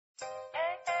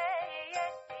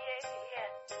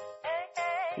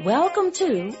Welcome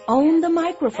to Own the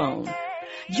Microphone.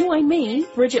 Join me,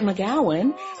 Bridgett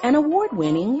McGowen, an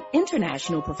award-winning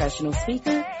international professional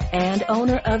speaker and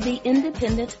owner of the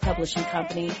independent publishing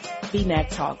company,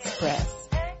 BMAC Talks Press.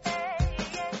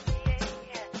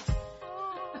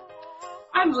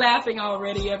 I'm laughing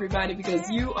already, everybody, because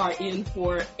you are in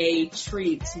for a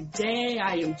treat. Today,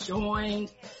 I am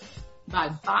joined by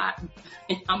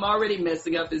I'm already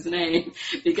messing up his name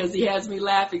because he has me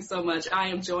laughing so much. I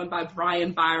am joined by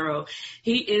Biro.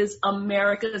 He is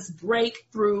America's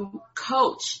breakthrough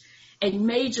coach. A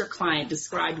major client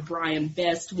described Brian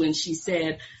best when she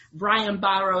said,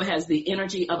 Biro has the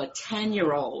energy of a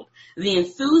 10-year-old, the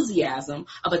enthusiasm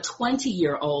of a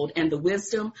 20-year-old, and the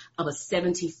wisdom of a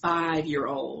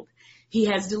 75-year-old. He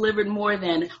has delivered more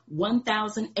than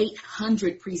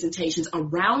 1,800 presentations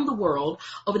around the world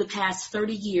over the past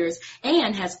 30 years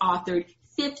and has authored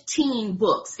 15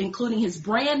 books, including his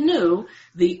brand new,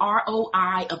 The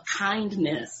ROI of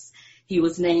Kindness. He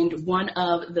was named one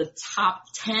of the top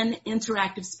 10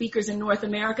 interactive speakers in North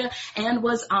America and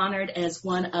was honored as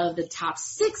one of the top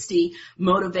 60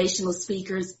 motivational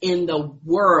speakers in the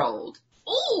world.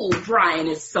 Oh, Brian,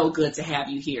 it's so good to have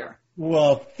you here.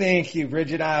 Well, thank you,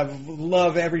 Bridgett. I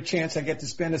love every chance I get to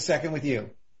spend a second with you.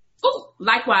 Oh,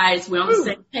 likewise, we're on the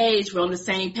same page. We're on the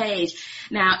same page.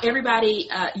 Now, everybody,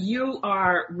 you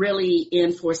are really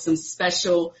in for some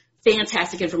special,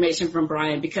 fantastic information from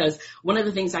Brian, because one of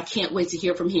the things I can't wait to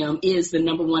hear from him is the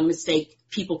number one mistake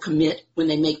people commit when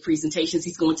they make presentations.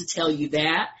 He's going to tell you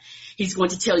that. He's going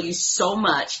to tell you so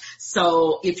much.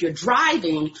 So if you're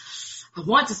driving, I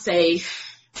want to say,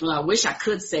 well, I wish I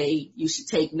could say you should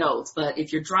take notes, but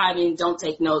if you're driving, don't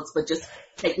take notes, but just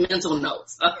take mental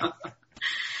notes.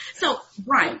 So,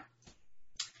 Brian,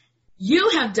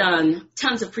 you have done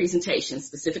tons of presentations,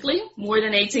 specifically more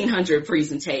than 1,800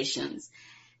 presentations.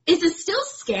 Is it still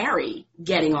scary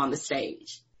getting on the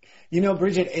stage? You know,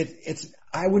 Bridgett,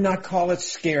 I would not call it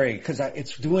scary because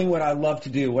it's doing what I love to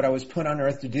do, what I was put on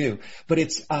earth to do. But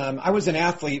I was an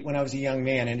athlete when I was a young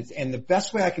man, and the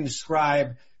best way I can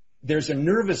describe, there's a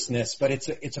nervousness, but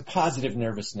it's a positive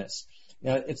nervousness.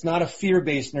 Now, it's not a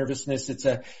fear-based nervousness. It's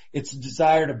a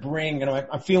desire to bring, and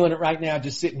I'm feeling it right now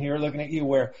just sitting here looking at you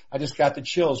where I just got the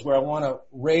chills, where I want to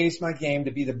raise my game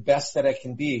to be the best that I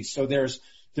can be. So there's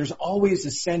always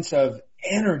a sense of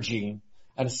energy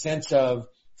and a sense of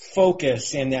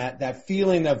focus and that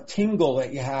feeling of tingle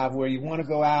that you have where you want to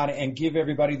go out and give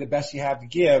everybody the best you have to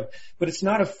give. But it's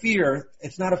not a fear.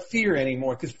 It's not a fear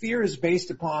anymore, because fear is based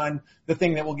upon the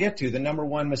thing that we'll get to, the number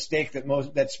one mistake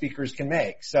that speakers can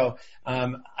make. So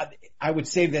I would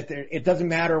say that it doesn't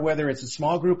matter whether it's a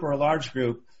small group or a large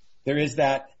group. There is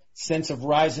that sense of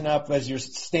rising up as you're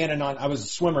I was a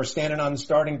swimmer standing on the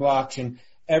starting blocks and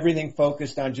everything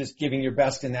focused on just giving your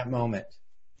best in that moment.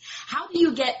 How do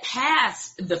you get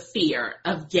past the fear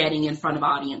of getting in front of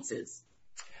audiences?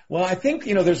 Well, I think,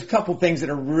 there's a couple things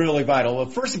that are really vital. Well,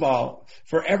 first of all,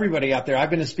 for everybody out there, I've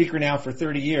been a speaker now for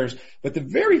 30 years, but the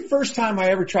very first time I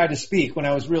ever tried to speak when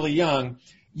I was really young,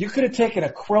 you could have taken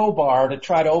a crowbar to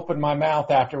try to open my mouth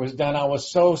after it was done. I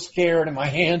was so scared and my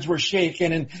hands were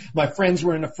shaking and my friends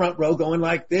were in the front row going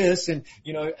like this. And,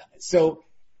 so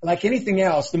like anything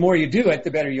else, the more you do it,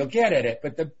 the better you'll get at it.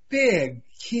 But the big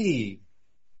key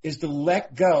is to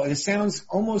let go. It sounds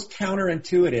almost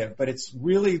counterintuitive, but it's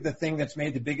really the thing that's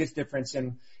made the biggest difference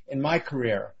in my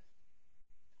career.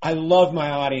 I love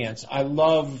my audience. I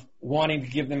love wanting to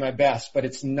give them my best, but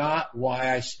it's not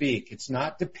why I speak. It's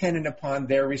not dependent upon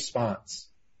their response.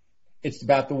 It's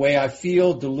about the way I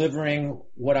feel delivering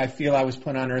what I feel I was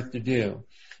put on earth to do.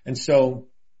 And so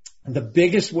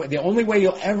the only way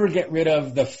you'll ever get rid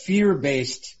of the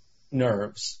fear-based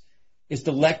nerves is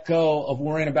to let go of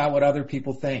worrying about what other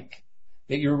people think.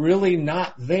 That you're really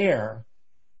not there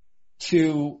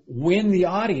to win the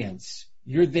audience.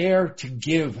 You're there to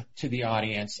give to the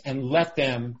audience and let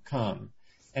them come.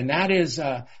 And that is,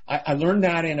 I learned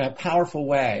that in a powerful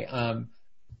way.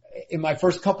 In my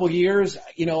first couple of years,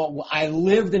 I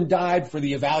lived and died for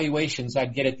the evaluations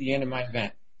I'd get at the end of my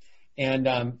event. And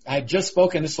I had just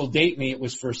spoken, this will date me, it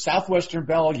was for Southwestern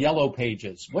Bell Yellow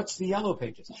Pages. What's the Yellow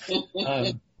Pages?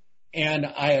 And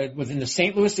I was in the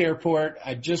St. Louis airport.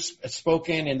 I just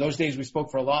spoken. In those days, we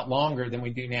spoke for a lot longer than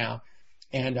we do now.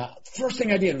 And first thing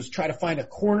I did was try to find a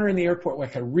corner in the airport where I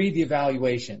could read the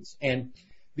evaluations. And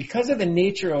because of the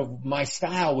nature of my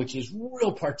style, which is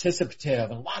real participative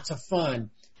and lots of fun,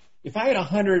 if I had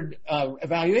 100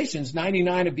 evaluations,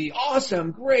 99 would be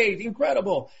awesome, great,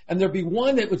 incredible. And there'd be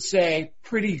one that would say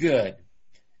pretty good.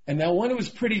 And that one that was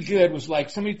pretty good was like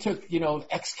somebody took,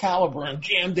 Excalibur and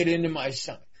jammed it into my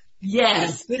stomach. Yes. And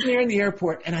I'm sitting there in the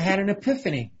airport, and I had an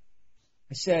epiphany.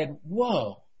 I said,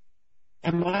 whoa,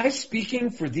 am I speaking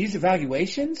for these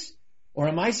evaluations? Or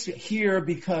am I here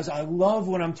because I love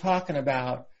what I'm talking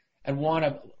about and want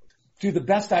to do the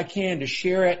best I can to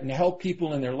share it and help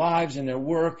people in their lives and their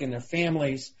work and their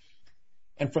families?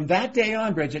 And from that day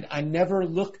on, Bridgett, I never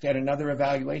looked at another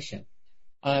evaluation,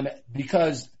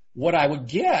 because what I would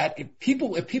get, if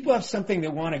people have something they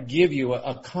want to give you,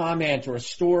 a comment or a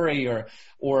story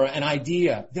or an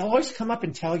idea, they'll always come up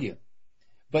and tell you.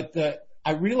 But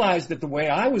I realized that the way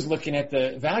I was looking at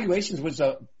the evaluations was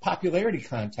a popularity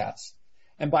contest.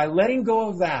 And by letting go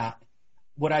of that,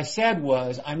 what I said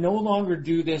was, I no longer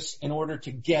do this in order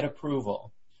to get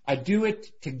approval. I do it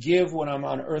to give what I'm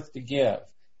on earth to give.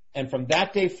 And from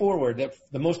that day forward,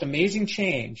 the most amazing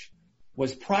change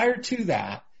was prior to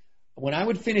that, when I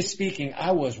would finish speaking,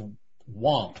 I was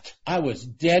whomped. I was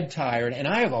dead tired, and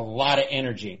I have a lot of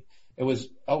energy. I was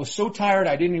so tired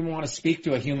I didn't even want to speak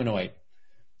to a humanoid.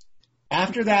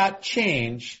 After that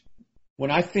change,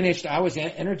 when I finished, I was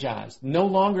energized. No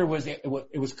longer was it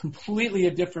was completely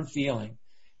a different feeling.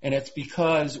 And it's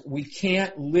because we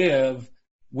can't live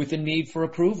with a need for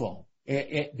approval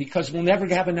because we'll never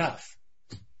have enough.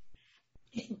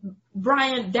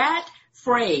 Brian, that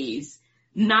phrase,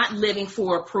 not living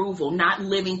for approval, not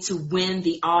living to win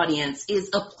the audience,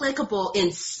 is applicable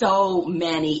in so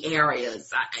many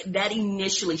areas. That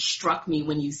initially struck me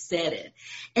when you said it.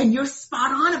 And you're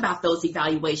spot on about those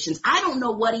evaluations. I don't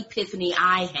know what epiphany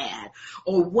I had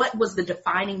or what was the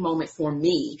defining moment for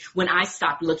me when I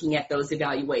stopped looking at those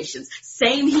evaluations.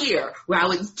 Same here, where I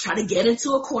would try to get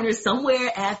into a corner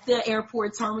somewhere at the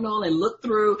airport terminal and look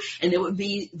through, and there would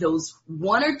be those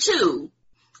one or two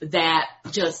that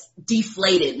just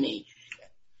deflated me.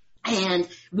 And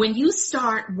when you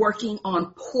start working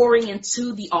on pouring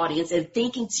into the audience and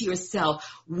thinking to yourself,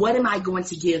 what am I going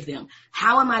to give them?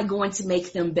 How am I going to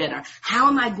make them better? How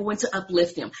am I going to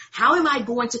uplift them? How am I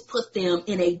going to put them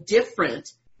in a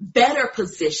different, better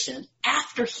position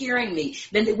after hearing me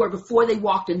than they were before they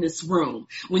walked in this room?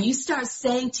 When you start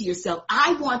saying to yourself,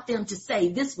 I want them to say,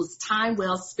 this was time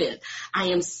well spent. I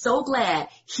am so glad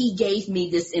he gave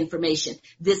me this information,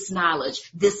 this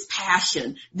knowledge, this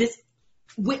passion,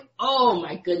 oh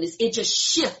my goodness, it just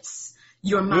shifts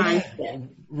your mindset. Yeah,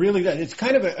 really does. It's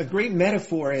kind of a great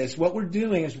metaphor. Is what we're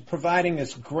doing is we're providing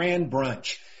this grand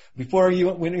brunch. Before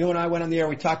when you and I went on the air,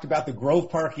 we talked about the Grove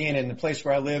Park Inn in the place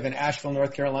where I live in Asheville,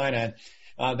 North Carolina.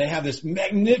 They have this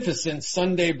magnificent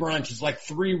Sunday brunch. It's like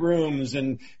 3 rooms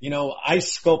and,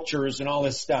 ice sculptures and all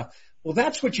this stuff. Well,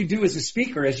 that's what you do as a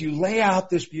speaker, is you lay out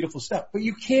this beautiful stuff. But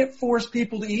you can't force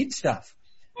people to eat stuff.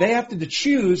 They have to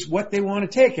choose what they want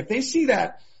to take. If they see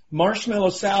that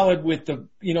marshmallow salad with the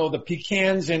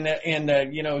pecans and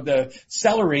the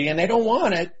celery and they don't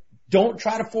want it, don't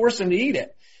try to force them to eat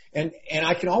it. And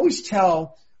I can always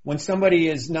tell when somebody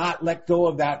is not let go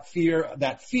of that fear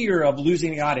of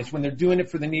losing the audience, when they're doing it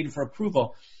for the need for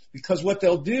approval, because what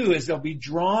they'll do is they'll be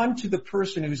drawn to the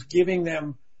person who's giving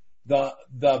them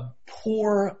the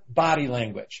poor body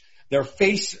language. Their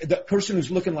face, the person who's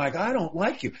looking like, I don't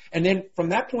like you. And then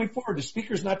from that point forward, the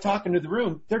speaker's not talking to the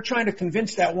room. They're trying to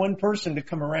convince that one person to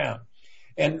come around.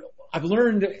 And I've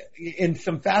learned in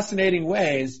some fascinating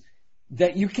ways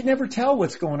that you can never tell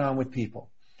what's going on with people.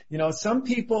 Some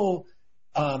people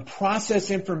process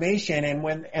information,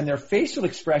 and their facial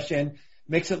expression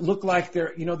makes it look like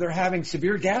they're having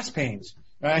severe gas pains,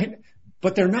 right?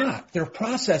 But they're not. They're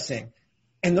processing.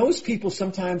 And those people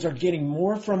sometimes are getting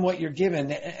more from what you're given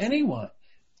than anyone.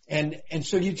 And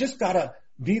so you just got to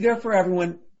be there for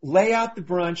everyone, lay out the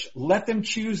brunch, let them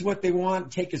choose what they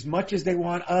want, take as much as they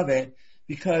want of it,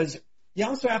 because you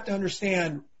also have to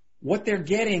understand what they're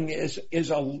getting is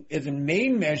in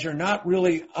main measure not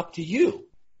really up to you.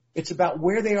 It's about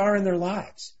where they are in their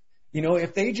lives.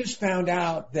 If they just found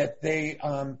out that they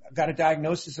got a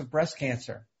diagnosis of breast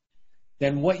cancer,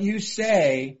 then what you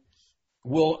say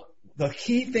the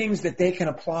key things that they can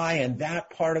apply in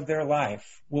that part of their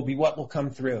life will be what will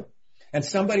come through. And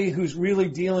somebody who's really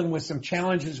dealing with some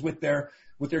challenges with their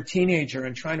teenager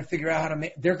and trying to figure out how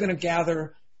to they're going to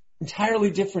gather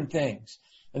entirely different things.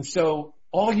 And so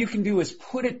all you can do is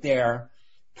put it there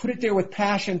with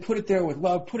passion, put it there with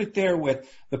love, put it there with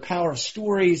the power of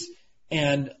stories,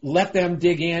 and let them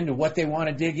dig into what they want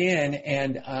to dig in,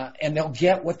 and they'll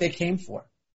get what they came for.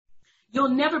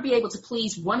 You'll never be able to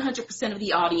please 100% of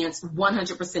the audience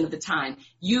 100% of the time.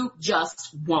 You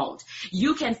just won't.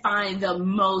 You can find the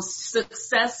most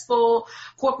successful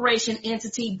corporation,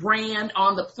 entity, brand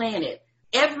on the planet.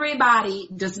 Everybody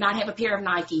does not have a pair of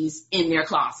Nikes in their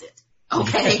closet.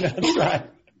 Okay? That's right.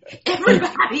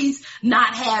 Everybody's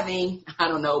not having,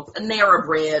 Panera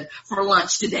bread for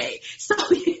lunch today. So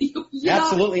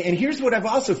Absolutely. And here's what I've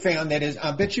also found that is,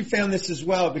 I bet you found this as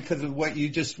well because of what you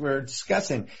just were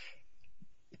discussing.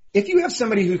 If you have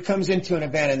somebody who comes into an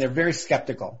event and they're very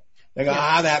skeptical, they go,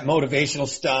 that motivational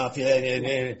stuff,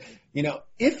 you know,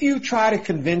 if you try to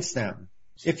convince them,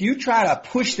 if you try to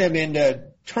push them into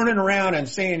turning around and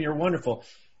saying you're wonderful,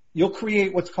 you'll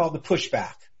create what's called the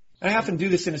pushback. And I often do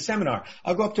this in a seminar.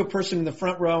 I'll go up to a person in the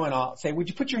front row and I'll say, would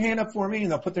you put your hand up for me?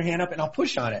 And they'll put their hand up and I'll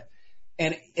push on it.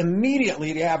 And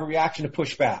immediately they have a reaction to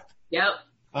push back. Yep.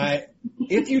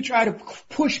 If you try to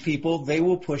push people, they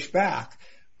will push back.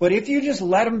 But if you just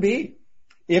let them be,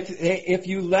 if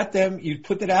you let them, you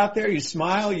put it out there, you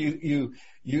smile, you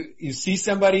see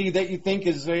somebody that you think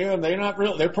is, they're not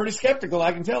real, they're pretty skeptical,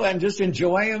 I can tell that, and just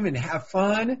enjoy them and have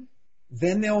fun,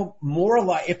 then they'll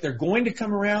if they're going to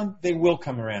come around, they will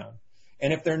come around.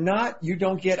 And if they're not, you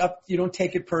don't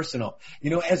take it personal.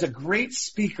 You know, as a great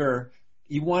speaker,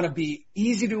 you want to be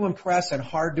easy to impress and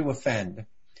hard to offend.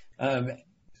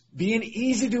 Being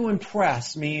easy to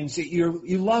impress means that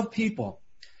you love people.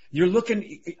 You're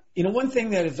looking, you know, one thing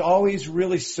that has always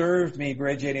really served me,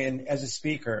 Bridgett, as a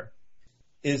speaker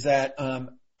is that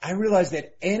I realized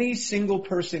that any single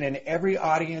person in every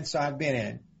audience I've been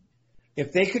in,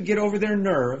 if they could get over their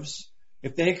nerves,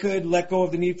 if they could let go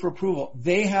of the need for approval,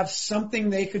 they have something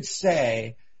they could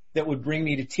say that would bring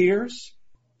me to tears,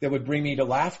 that would bring me to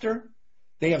laughter.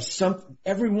 They have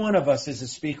every one of us is a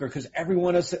speaker because every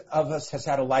one of us has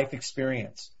had a life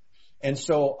experience. And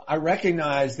so I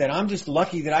recognize that I'm just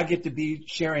lucky that I get to be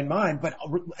sharing mine. But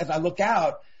as I look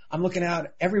out, I'm looking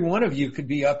out, every one of you could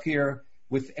be up here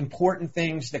with important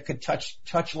things that could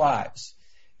touch lives.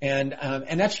 And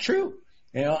that's true.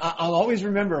 You know, I'll always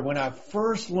remember when I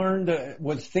first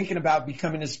was thinking about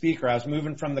becoming a speaker. I was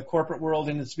moving from the corporate world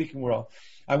into the speaking world.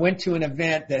 I went to an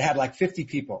event that had like 50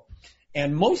 people.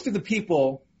 And most of the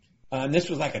people, and this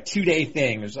was like a 2-day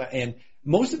thing, and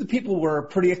most of the people were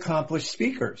pretty accomplished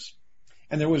speakers.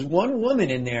 And there was one woman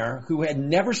in there who had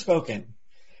never spoken.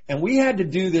 And we had to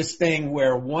do this thing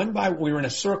where we were in a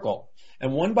circle.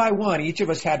 And one by one, each of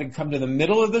us had to come to the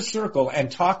middle of the circle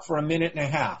and talk for a minute and a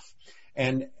half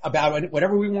and about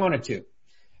whatever we wanted to.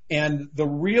 And the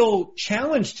real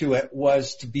challenge to it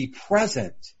was to be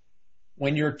present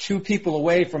when you're 2 people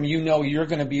away from, you're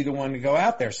going to be the one to go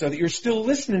out there so that you're still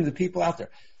listening to the people out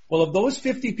there. Well, of those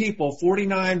 50 people,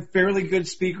 49 fairly good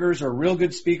speakers or real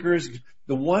good speakers,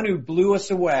 the one who blew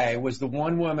us away was the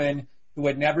one woman who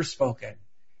had never spoken.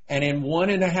 And in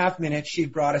 1.5 minutes, she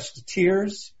brought us to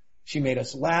tears. She made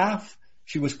us laugh.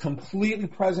 She was completely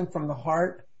present from the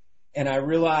heart. And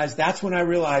that's when I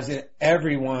realized that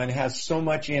everyone has so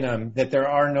much in them that there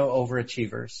are no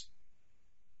overachievers.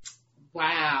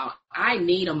 Wow. I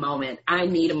need a moment.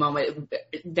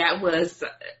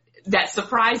 That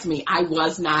surprised me. I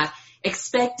was not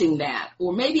expecting that.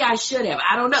 Or maybe I should have.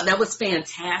 I don't know. That was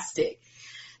fantastic.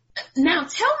 Now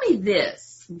tell me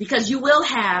this, because you will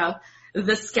have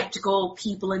the skeptical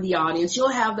people in the audience. You'll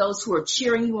have those who are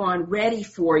cheering you on, ready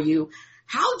for you.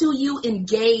 How do you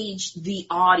engage the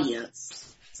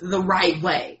audience the right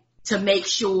way to make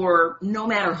sure no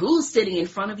matter who's sitting in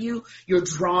front of you, you're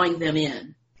drawing them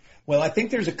in? Well, I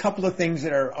think there's a couple of things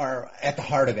that are at the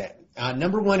heart of it.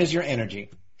 Number one is your energy.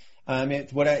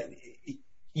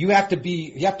 You have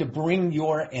to bring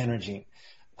your energy.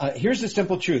 Here's the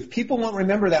simple truth. People won't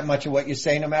remember that much of what you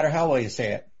say, no matter how well you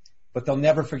say it, but they'll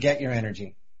never forget your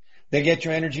energy. They get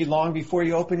your energy long before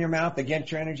you open your mouth. They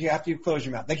get your energy after you close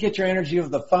your mouth. They get your energy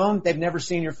of the phone. They've never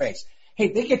seen your face.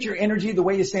 Hey, they get your energy the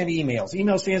way you send emails.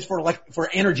 Email stands for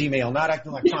energy mail, not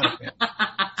electronic mail.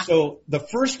 So the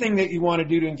first thing that you want to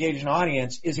do to engage an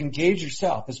audience is engage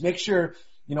yourself, is make sure,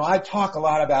 I talk a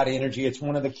lot about energy. It's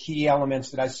one of the key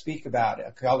elements that I speak about.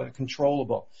 I call it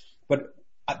controllable. But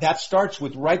that starts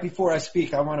with right before I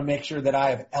speak, I want to make sure that I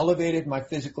have elevated my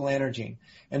physical energy.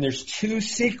 And there's 2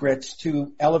 secrets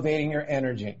to elevating your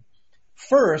energy.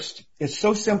 First, it's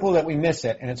so simple that we miss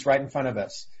it, and it's right in front of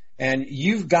us. And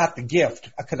you've got the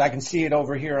gift, because I can see it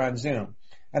over here on Zoom.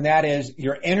 And that is,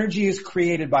 your energy is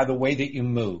created by the way that you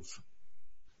move.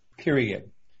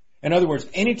 Period. In other words,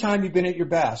 anytime you've been at your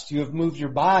best, you have moved your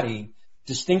body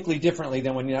distinctly differently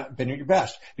than when you've not been at your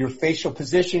best. Your facial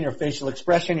position, your facial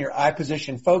expression, your eye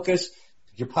position focus,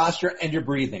 your posture, and your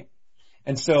breathing.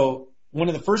 And so one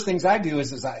of the first things I do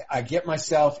is I get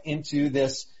myself into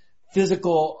this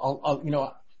physical,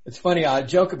 it's funny, I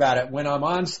joke about it. When I'm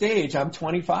on stage, I'm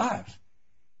 25.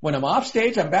 When I'm off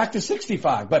stage, I'm back to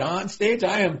 65. But on stage,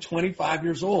 I am 25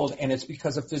 years old, and it's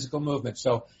because of physical movement.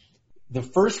 So the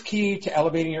first key to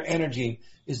elevating your energy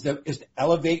is to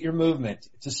elevate your movement,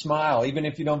 to smile, even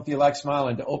if you don't feel like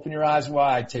smiling, to open your eyes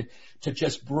wide, to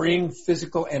just bring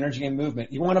physical energy and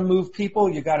movement. You want to move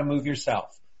people, you got to move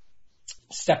yourself.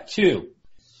 Step 2,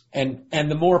 and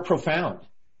the more profound,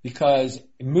 because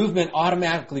movement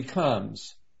automatically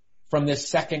comes from this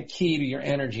second key to your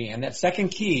energy. And that second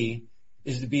key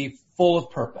is to be full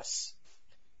of purpose.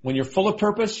 When you're full of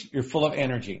purpose, you're full of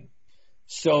energy.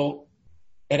 So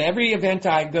at every event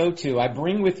I go to, I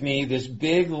bring with me this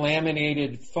big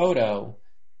laminated photo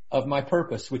of my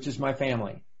purpose, which is my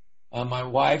family. My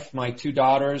wife, my 2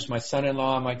 daughters, my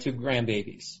son-in-law, my 2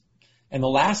 grandbabies. And the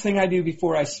last thing I do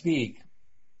before I speak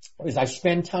is I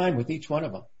spend time with each one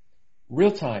of them.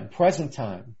 Real time, present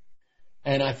time.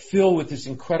 And I feel with this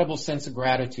incredible sense of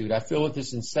gratitude. I feel with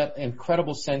this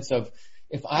incredible sense of,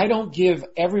 if I don't give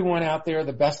everyone out there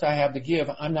the best I have to give,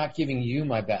 I'm not giving you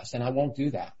my best, and I won't do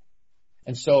that.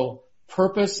 And so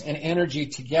purpose and energy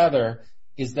together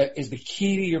is the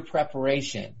key to your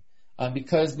preparation,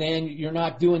 because then you're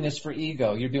not doing this for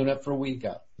ego. You're doing it for we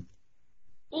go.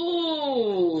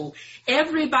 Ooh,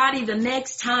 everybody, the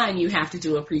next time you have to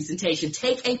do a presentation,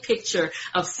 take a picture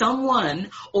of someone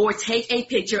or take a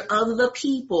picture of the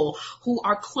people who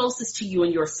are closest to you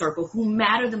in your circle, who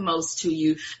matter the most to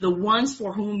you, the ones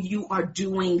for whom you are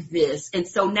doing this. And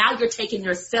so now you're taking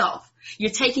yourself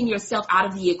out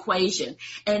of the equation.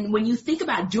 And when you think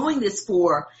about doing this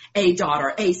for a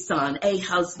daughter, a son, a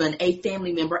husband, a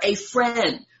family member, a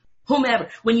friend, whomever,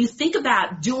 when you think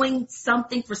about doing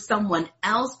something for someone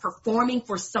else, performing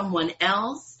for someone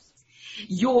else,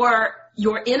 your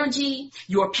energy,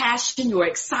 your passion, your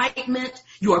excitement,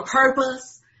 your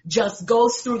purpose just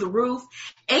goes through the roof.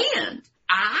 And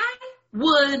I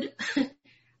would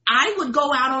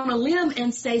go out on a limb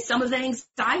and say some of the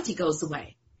anxiety goes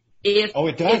away.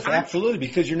 It does, absolutely,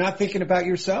 because you're not thinking about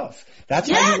yourself. That's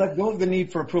how you let go of the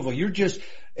need for approval. You're just,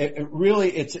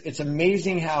 it's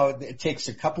amazing how it takes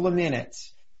a couple of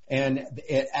minutes and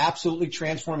it absolutely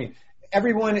transforms you.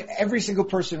 Every single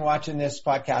person watching this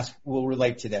podcast will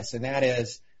relate to this, and that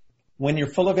is, when you're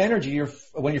full of energy,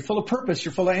 when you're full of purpose,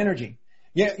 you're full of energy.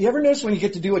 Yeah, you ever notice when you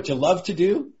get to do what you love to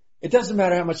do, it doesn't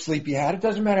matter how much sleep you had, it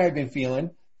doesn't matter how you've been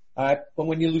feeling, but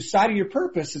when you lose sight of your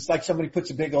purpose, it's like somebody puts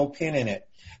a big old pin in it.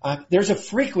 There's a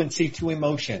frequency to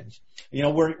emotions. You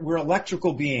know, we're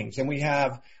electrical beings, and we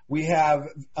have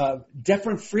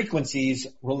different frequencies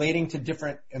relating to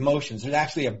different emotions. There's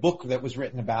actually a book that was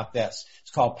written about this.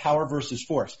 It's called Power versus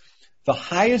Force. The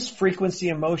highest frequency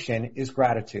emotion is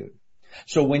gratitude.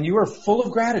 So when you are full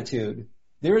of gratitude,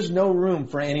 there is no room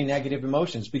for any negative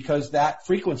emotions, because that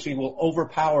frequency will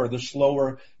overpower the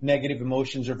slower negative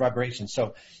emotions or vibrations.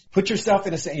 So put yourself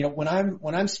in when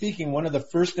I'm speaking, one of the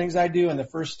first things I do in the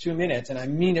first 2 minutes, and I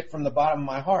mean it from the bottom of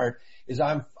my heart, is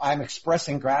I'm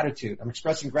expressing gratitude. I'm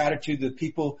expressing gratitude to the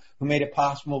people who made it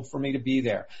possible for me to be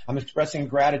there. I'm expressing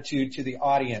gratitude to the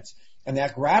audience. And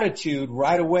that gratitude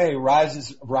right away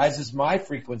rises my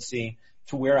frequency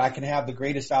to where I can have the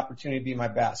greatest opportunity to be my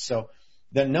best. So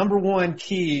the number one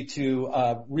key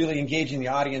to really engaging the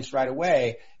audience right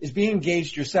away is being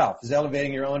engaged yourself, is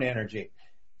elevating your own energy.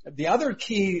 The other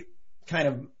key, kind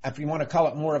of, if you want to call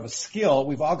it more of a skill,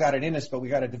 we've all got it in us, but we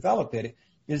got to develop it,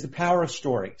 is the power of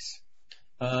stories.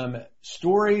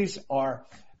 Stories are,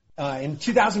 in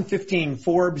 2015,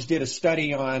 Forbes did a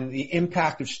study on the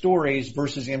impact of stories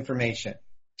versus information.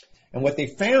 And what they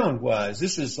found was,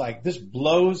 this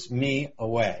blows me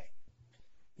away,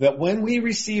 that when we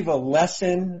receive a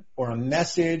lesson or a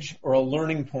message or a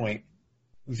learning point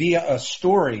via a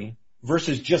story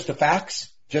versus just the facts,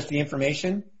 just the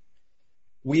information,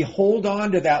 we hold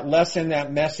on to that lesson,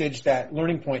 that message, that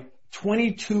learning point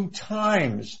 22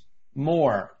 times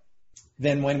more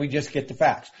than when we just get the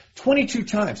facts. 22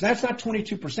 times. That's not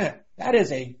 22%. That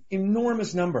is an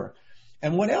enormous number.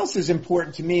 And what else is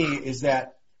important to me is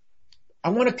that I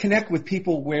want to connect with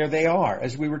people where they are,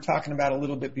 as we were talking about a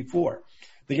little bit before.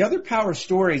 The other power of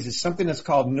stories is something that's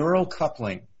called neural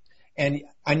coupling. And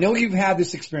I know you've had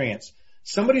this experience.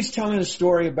 Somebody's telling a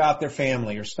story about their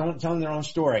family or telling their own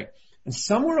story. And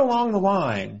somewhere along the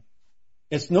line,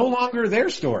 it's no longer their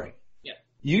story. Yeah.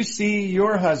 You see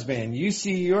your husband, you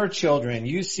see your children,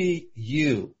 you see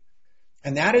you.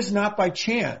 And that is not by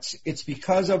chance. It's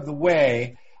because of the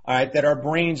way that our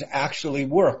brains actually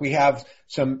work. We have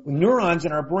some neurons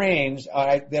in our brains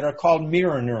that are called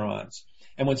mirror neurons.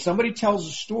 And when somebody tells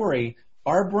a story,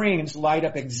 our brains light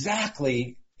up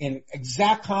exactly in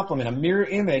exact complement, a mirror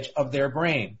image of their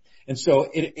brain. And so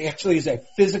it actually is a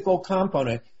physical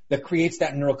component that creates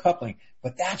that neural coupling.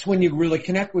 But that's when you really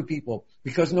connect with people,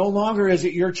 because no longer is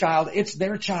it your child, it's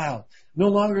their child. No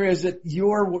longer is it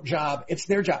your job, it's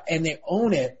their job. And they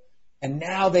own it, and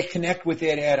now they connect with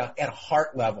it at a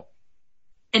heart level.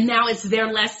 And now it's their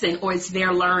lesson, or it's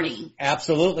their learning.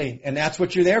 Absolutely. And that's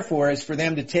what you're there for, is for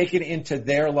them to take it into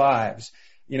their lives.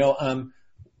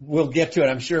 We'll get to it,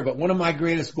 I'm sure, but one of my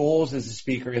greatest goals as a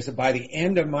speaker is that by the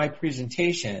end of my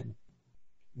presentation,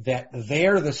 that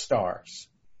they're the stars,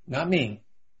 not me,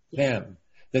 them,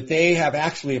 that they have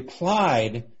actually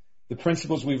applied the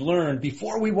principles we've learned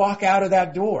before we walk out of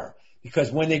that door. Because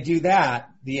when they do that,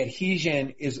 the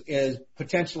adhesion is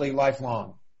potentially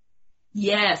lifelong.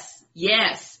 Yes,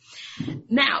 yes.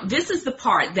 Now, this is the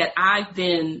part that I've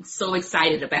been so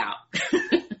excited about.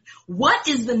 What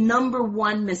is the number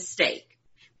one mistake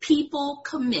people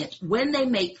commit when they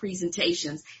make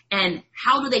presentations, and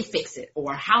how do they fix it,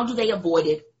 or how do they avoid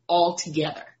it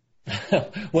altogether?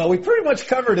 Well, we pretty much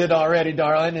covered it already,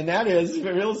 darling, and that is,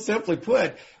 real simply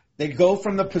put, they go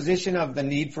from the position of the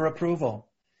need for approval.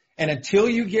 And until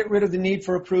you get rid of the need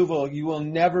for approval, you will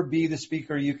never be the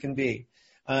speaker you can be.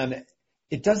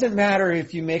 It doesn't matter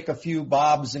if you make a few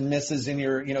bobs and misses in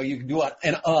your, you can do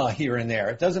an here and there.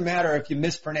 It doesn't matter if you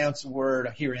mispronounce a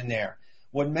word here and there.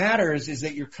 What matters is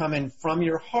that you're coming from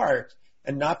your heart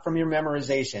and not from your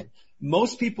memorization.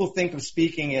 Most people think of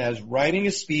speaking as writing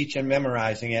a speech and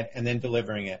memorizing it and then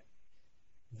delivering it.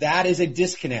 That is a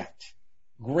disconnect.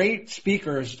 Great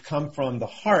speakers come from the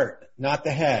heart, not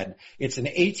the head. It's an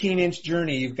 18-inch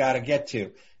journey you've got to get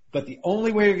to. But the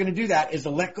only way you're going to do that is to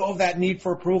let go of that need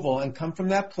for approval and come from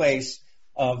that place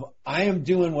of, I am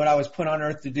doing what I was put on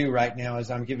earth to do right now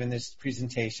as I'm giving this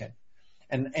presentation.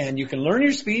 And you can learn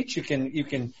your speech. You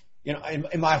can,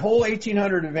 in my whole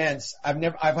 1,800 events,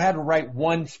 I've had to write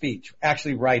one speech,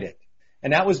 actually write it.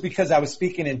 And that was because I was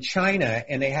speaking in China,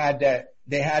 and they had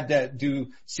to do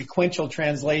sequential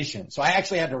translation. So I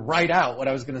actually had to write out what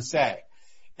I was going to say.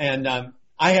 And,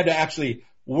 I had to actually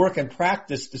work and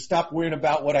practice to stop worrying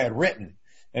about what I had written,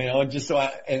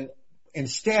 and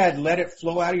instead let it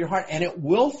flow out of your heart. And it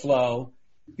will flow,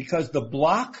 because the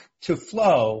block to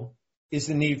flow is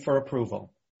the need for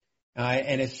approval.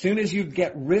 And as soon as you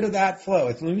get rid of that flow,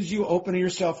 as soon as you open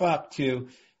yourself up to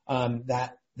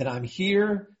that I'm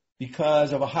here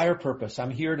because of a higher purpose,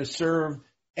 I'm here to serve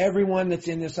everyone that's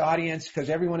in this audience, because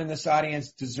everyone in this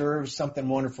audience deserves something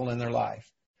wonderful in their life.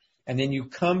 And then you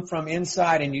come from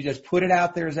inside and you just put it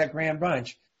out there as that grand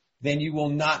bunch, then you will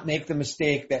not make the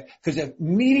mistake because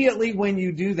immediately when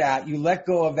you do that, you let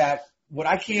go of that. What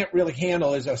I can't really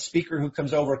handle is a speaker who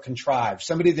comes over contrived.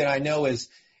 Somebody that I know is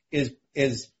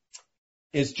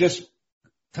just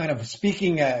kind of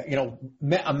speaking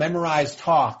a memorized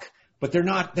talk, but they're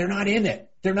not in it.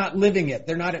 They're not living it.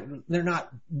 They're not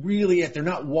really it. They're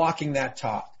not walking that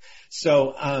talk.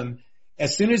 So,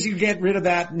 as soon as you get rid of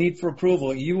that need for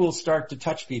approval, you will start to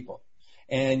touch people,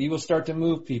 and you will start to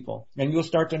move people, and you will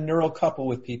start to neural couple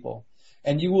with people,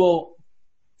 and you will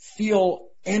feel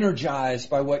energized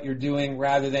by what you're doing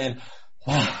rather than,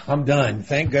 wow, I'm done.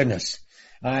 Thank goodness.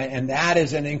 And that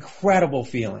is an incredible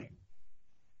feeling.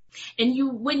 And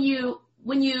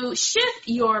when you shift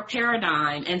your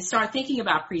paradigm and start thinking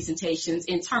about presentations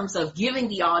in terms of giving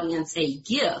the audience a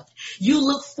gift, you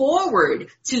look forward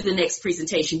to the next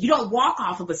presentation. You don't walk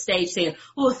off of a stage saying,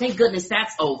 oh, thank goodness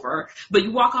that's over. But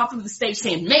you walk off of the stage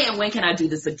saying, man, when can I do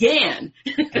this again?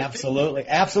 Absolutely.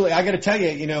 Absolutely. I got to tell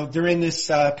you, during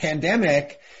this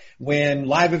pandemic, when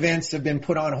live events have been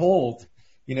put on hold,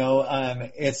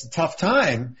 it's a tough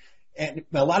time. And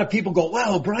a lot of people go,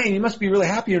 well, Brian, you must be really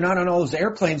happy you're not on all those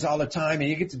airplanes all the time and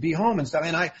you get to be home and stuff.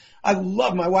 And I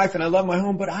love my wife and I love my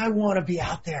home, but I want to be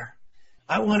out there.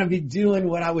 I want to be doing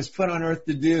what I was put on earth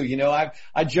to do.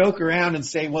 I joke around and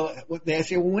say, they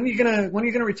say, when are you going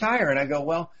to retire? And I go,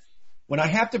 well, when I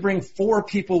have to bring 4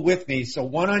 people with me, so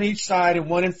one on each side and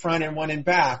one in front and one in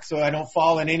back, so I don't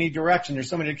fall in any direction. There's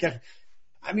somebody to catch.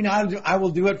 I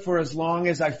will do it for as long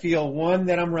as I feel, 1,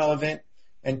 that I'm relevant,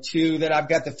 and 2, that I've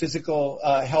got the physical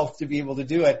health to be able to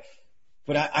do it.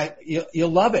 But you'll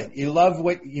love it. You love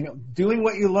doing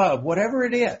what you love, whatever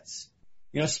it is.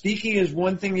 Speaking is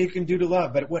one thing you can do to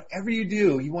love, but whatever you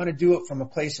do, you want to do it from a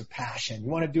place of passion.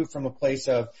 You want to do it from a place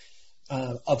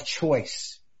of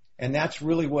choice. And that's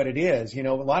really what it is. A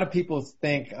lot of people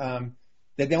think that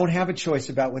they don't have a choice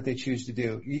about what they choose to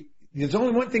do. There's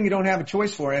only one thing you don't have a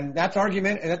choice for, and that's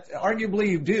arguably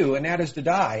you do, and that is to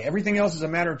die. Everything else is a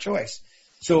matter of choice.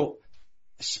 So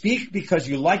speak because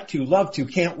you like to, love to,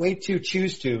 can't wait to,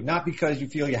 choose to, not because you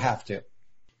feel you have to.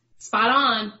 Spot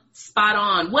on. Spot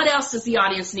on. What else does the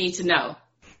audience need to know?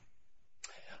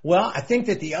 Well, I think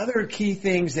that the other key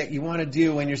things that you want to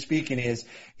do when you're speaking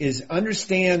is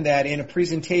understand that in a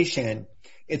presentation,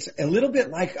 it's a little bit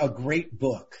like a great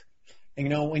book. And,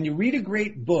 when you read a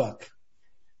great book,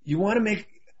 you want to make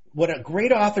what a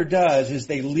great author does is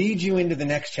they lead you into the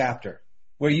next chapter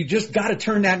where you just got to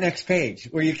turn that next page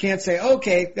where you can't say,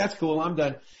 okay, that's cool, I'm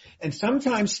done. And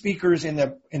sometimes speakers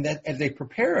as they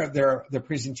prepare their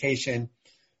presentation,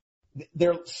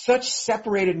 they're such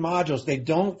separated modules, they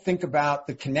don't think about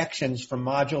the connections from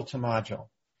module to module.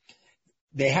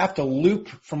 They have to loop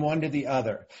from one to the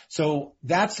other. So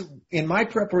that's in my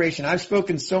preparation. I've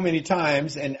spoken so many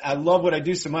times and I love what I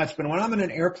do so much, but when I'm in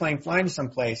an airplane flying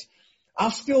someplace,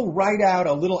 I'll still write out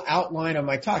a little outline of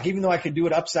my talk, even though I could do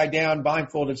it upside down,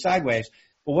 blindfolded sideways.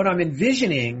 But what I'm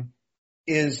envisioning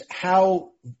is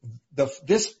how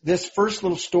this first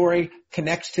little story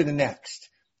connects to the next.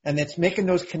 And it's making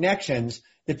those connections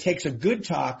that takes a good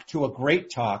talk to a great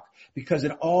talk because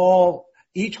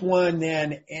each one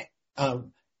then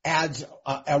adds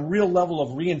a real level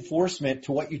of reinforcement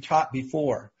to what you taught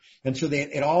before. And so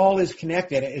it all is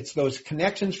connected. It's those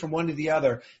connections from one to the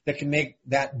other that can make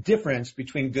that difference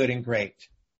between good and great.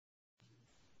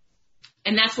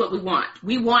 And that's what we want.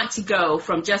 We want to go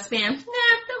from just being,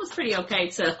 that was pretty okay,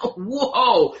 to,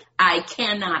 whoa, I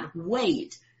cannot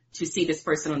wait to see this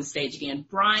person on the stage again.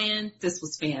 Brian, this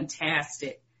was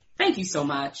fantastic. Thank you so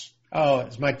much. Oh,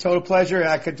 it's my total pleasure.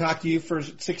 I could talk to you for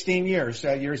 16 years.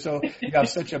 You have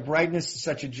such a brightness,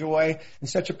 such a joy, and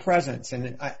such a presence.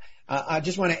 And I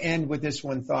just want to end with this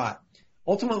one thought.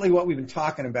 Ultimately, what we've been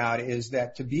talking about is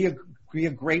that to be a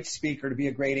great speaker, to be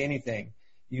a great anything,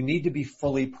 you need to be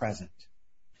fully present.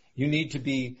 You need to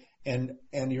be,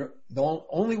 the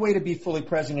only way to be fully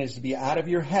present is to be out of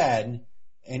your head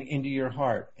and into your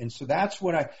heart. And so that's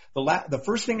what the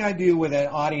first thing I do with an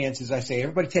audience is I say,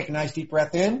 everybody take a nice deep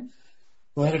breath in,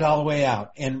 let it all the way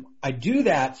out. And I do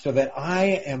that so that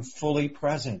I am fully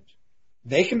present.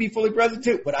 They can be fully present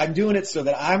too, but I'm doing it so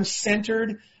that I'm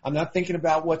centered. I'm not thinking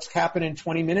about what's happening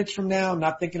 20 minutes from now. I'm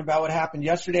not thinking about what happened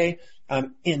yesterday.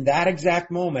 In that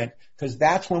exact moment, because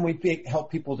that's when we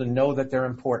help people to know that they're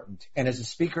important. And as a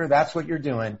speaker, that's what you're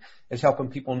doing, is helping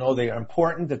people know they are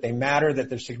important, that they matter, that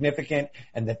they're significant,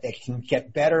 and that they can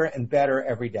get better and better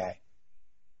every day.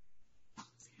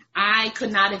 I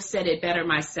could not have said it better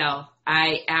myself.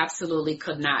 I absolutely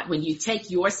could not. When you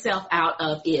take yourself out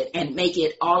of it and make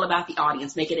it all about the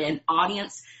audience, make it an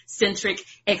audience-centric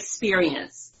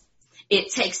experience, it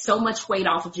takes so much weight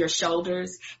off of your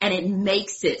shoulders and it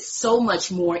makes it so much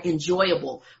more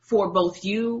enjoyable for both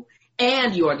you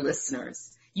and your listeners.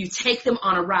 You take them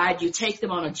on a ride. You take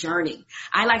them on a journey.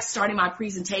 I like starting my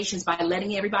presentations by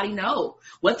letting everybody know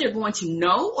what they're going to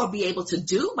know or be able to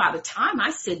do by the time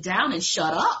I sit down and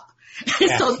shut up.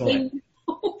 So they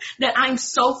know that I'm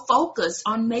so focused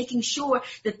on making sure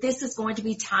that this is going to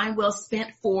be time well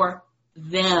spent for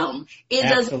them. It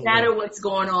doesn't matter what's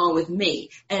going on with me.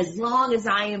 As long as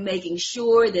I am making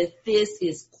sure that this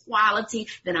is quality,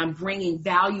 that I'm bringing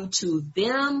value to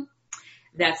them,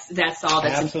 that's all.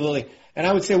 That's absolutely. And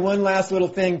I would say one last little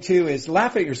thing too is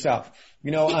laugh at yourself.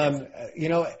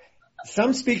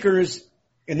 Some speakers,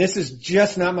 and this is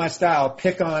just not my style,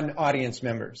 pick on audience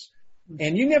members.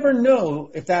 And you never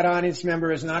know if that audience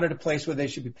member is not at a place where they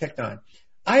should be picked on.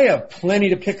 I have plenty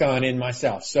to pick on in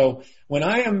myself. So when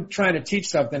I am trying to teach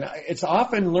something, it's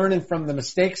often learning from the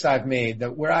mistakes I've made,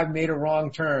 that where I've made a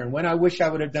wrong turn, when I wish I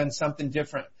would have done something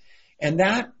different. And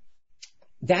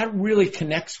that really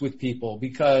connects with people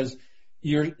because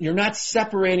you're not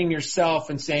separating yourself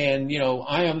and saying,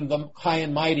 I am the high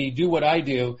and mighty, do what I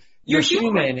do. You're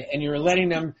human and you're letting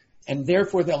them, and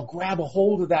therefore they'll grab a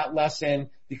hold of that lesson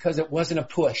because it wasn't a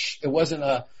push. It wasn't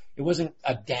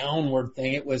a downward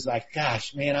thing. It was like,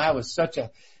 gosh, man,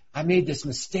 I made this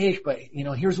mistake, but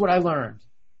here's what I learned.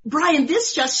 Brian,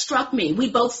 this just struck me. We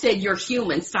both said you're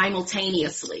human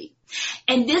simultaneously.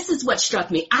 And this is what struck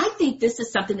me. I think this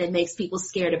is something that makes people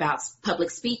scared about public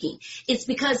speaking. It's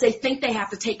because they think they have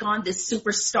to take on this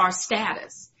superstar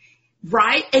status,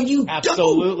 right? And you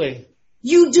absolutely.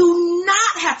 You do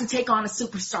not have to take on a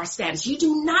superstar status. You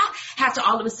do not have to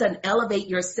all of a sudden elevate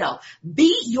yourself.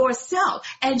 Be yourself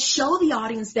and show the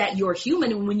audience that you're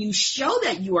human. And when you show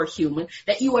that you are human,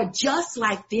 that you are just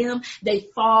like them, they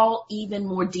fall even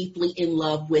more deeply in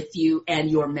love with you and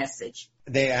your message.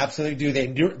 They absolutely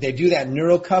do. They do that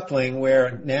neural coupling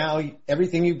where now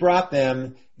everything you brought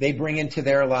them, they bring into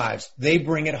their lives. They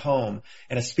bring it home.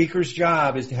 And a speaker's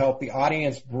job is to help the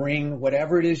audience bring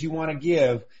whatever it is you want to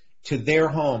give to their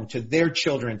home, to their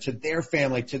children, to their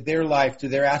family, to their life, to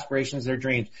their aspirations, their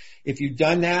dreams. If you've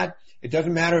done that, it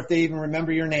doesn't matter if they even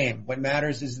remember your name. What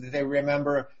matters is that they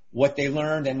remember what they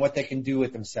learned and what they can do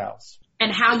with themselves.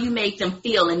 And how you make them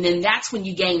feel. And then that's when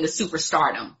you gain the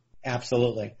superstardom.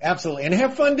 Absolutely. Absolutely. And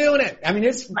have fun doing it. I mean,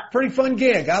 it's a pretty fun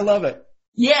gig. I love it.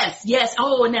 Yes, yes.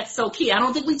 Oh, and that's so key. I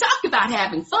don't think we talked about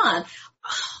having fun.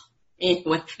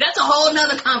 Anyway, that's a whole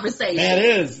nother conversation. That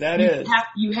is.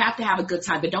 You have to have a good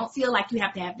time, but don't feel like you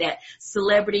have to have that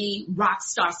celebrity rock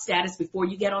star status before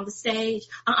you get on the stage.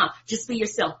 Just be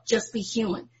yourself. Just be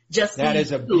human. That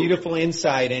is a beautiful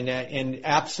insight and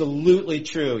absolutely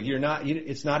true.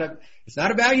 It's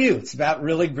not about you. It's about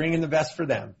really bringing the best for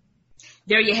them.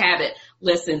 There you have it.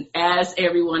 Listen, as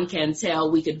everyone can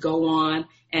tell, we could go on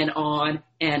and on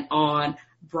and on.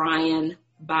 Brian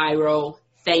Biro,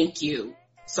 thank you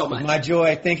so much. My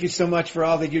joy. Thank you so much for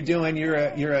all that you're doing.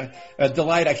 You're a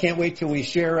delight. I can't wait till we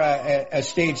share a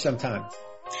stage sometime.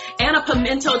 And a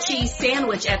pimento cheese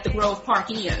sandwich at the Grove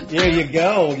Park Inn. There you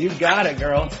go. You got it,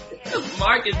 girl.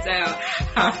 Mark it down.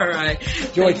 All right.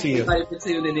 Joy to you. Thank you for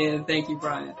tuning in. Thank you,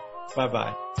 Brian.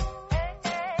 Bye-bye.